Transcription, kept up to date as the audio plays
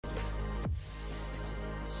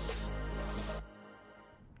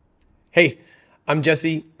Hey, I'm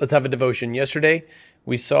Jesse. Let's have a devotion. Yesterday,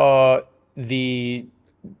 we saw the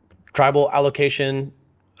tribal allocation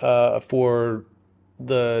for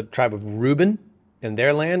the tribe of Reuben and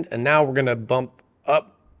their land, and now we're going to bump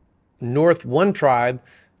up north one tribe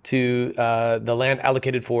to the land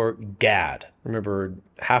allocated for Gad. Remember,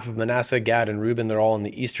 half of Manasseh, Gad, and Reuben, they're all on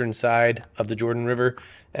the eastern side of the Jordan River.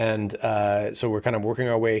 And so we're kind of working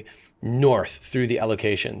our way north through the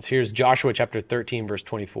allocations. Here's Joshua chapter 13, verse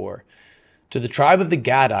 24. To the tribe of the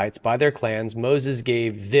Gadites, by their clans, Moses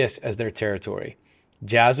gave this as their territory: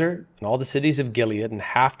 Jazer and all the cities of Gilead, and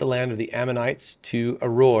half the land of the Ammonites to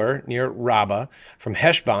Aror near Rabbah, from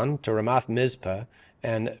Heshbon to Ramath Mizpah,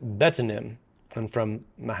 and Betanim, and from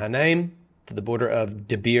Mahanaim to the border of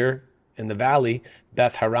Debir in the valley,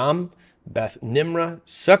 Beth Haram, Beth Nimrah,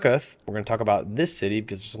 Succoth. We're going to talk about this city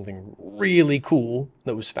because there's something really cool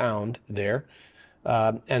that was found there.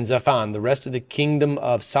 And Zaphan, the rest of the kingdom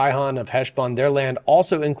of Sihon of Heshbon. Their land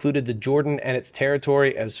also included the Jordan and its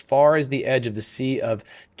territory as far as the edge of the Sea of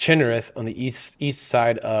Chinnereth on the east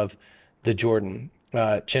side of the Jordan.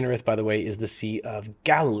 Chinnereth, by the way, is the Sea of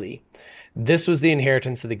Galilee. This was the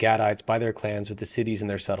inheritance of the Gadites by their clans with the cities and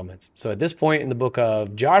their settlements. So at this point in the book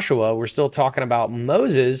of Joshua, we're still talking about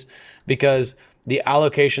Moses because the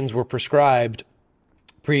allocations were prescribed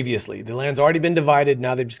previously. The land's already been divided.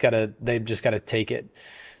 Now they've just got to take it.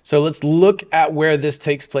 So let's look at where this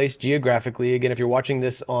takes place geographically. Again, if you're watching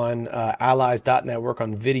this on allies.network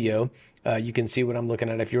on video, you can see what I'm looking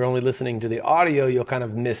at. If you're only listening to the audio, you'll kind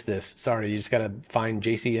of miss this. Sorry, you just got to find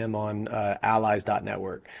JCM on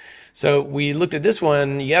allies.network. So we looked at this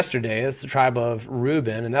one yesterday. That's the tribe of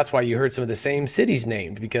Reuben, and that's why you heard some of the same cities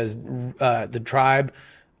named, because the tribe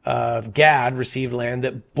of Gad received land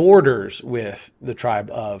that borders with the tribe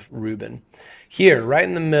of Reuben. Here, right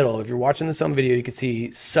in the middle, if you're watching this on video, you can see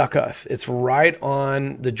Succoth. It's right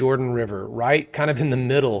on the Jordan River, right kind of in the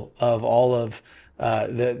middle of all of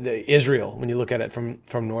the Israel when you look at it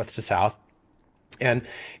from north to south. And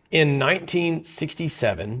in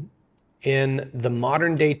 1967, in the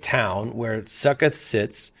modern day town where Succoth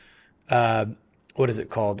sits, what is it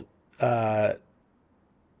called?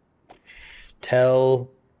 Tel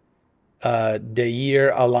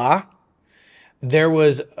Deir Allah. There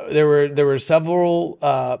were several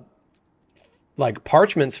like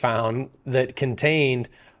parchments found that contained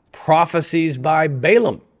prophecies by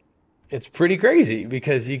Balaam. It's pretty crazy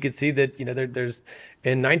because you could see that there's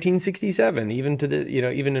in 1967, even to the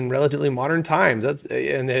even in relatively modern times, that's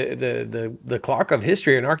and the clock of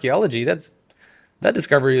history and archaeology, that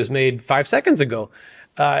discovery was made 5 seconds ago.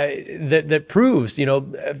 That proves,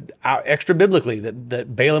 extra biblically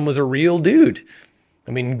that Balaam was a real dude.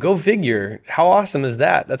 I mean, go figure. How awesome is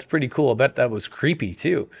that? That's pretty cool. I bet that was creepy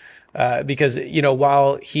too, because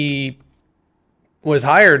while he was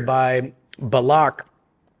hired by Balak,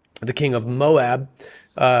 the king of Moab,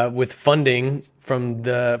 with funding from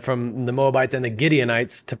the Moabites and the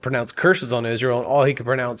Gideonites to pronounce curses on Israel, and all he could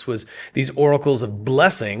pronounce was these oracles of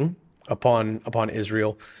blessing upon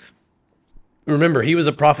Israel. Remember, he was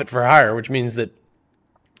a prophet for hire, which means that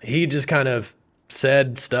he just kind of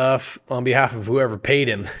said stuff on behalf of whoever paid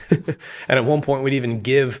him. And at one point would even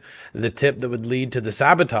give the tip that would lead to the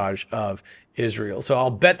sabotage of Israel. So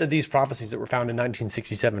I'll bet that these prophecies that were found in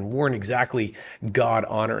 1967 weren't exactly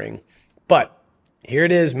God-honoring. But here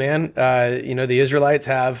it is, man. The Israelites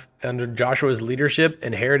have, under Joshua's leadership,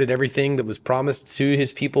 inherited everything that was promised to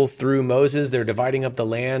his people through Moses. They're dividing up the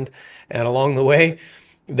land, and along the way,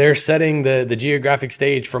 they're setting the geographic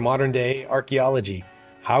stage for modern day archaeology.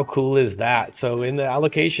 How cool is that? So in the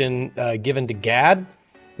allocation given to Gad,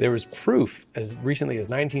 there was proof as recently as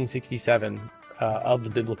 1967 of the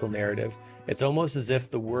biblical narrative. It's almost as if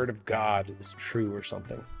the word of God is true or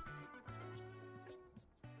something.